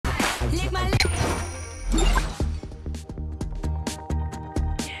lick my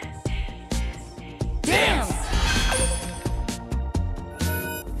Dance!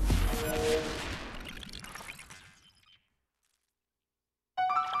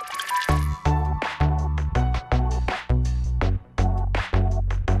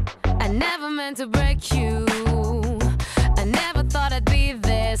 I never meant to break you. I never thought I'd be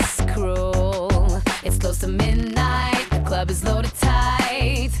this cruel. It's close to midnight, the club is loaded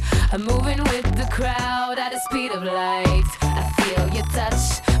tight. I'm moving with the crowd at the speed of light. I feel your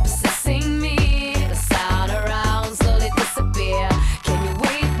touch possessing me. The sound around slowly disappear. Can you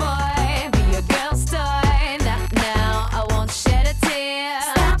wait, boy? Be your girl's toy. Not now, I won't shed a tear.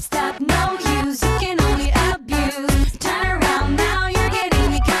 Stop, no use, you can only abuse. Turn around now, you're getting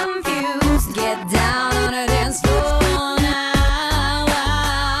me confused. Get down on the dance floor now.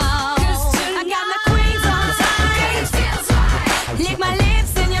 I got my queens on tight. It feels right. Lick my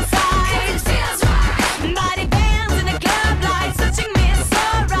lips in your thighs. It feels right. Body bands in the club lights, touching me is so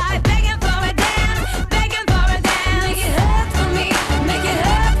right. Begging for a dance, begging for a dance. Make it hurt for me. Make it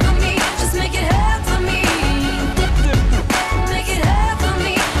hurt for me. Just make it hurt for me. Make it hurt for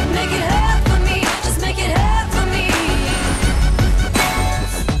me. Make it hurt for me. Just make it hurt for me.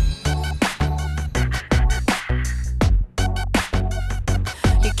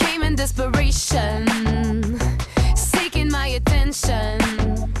 You came in desperation, seeking my attention.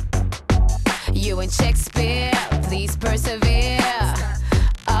 You ain't Shakespeare, please persevere.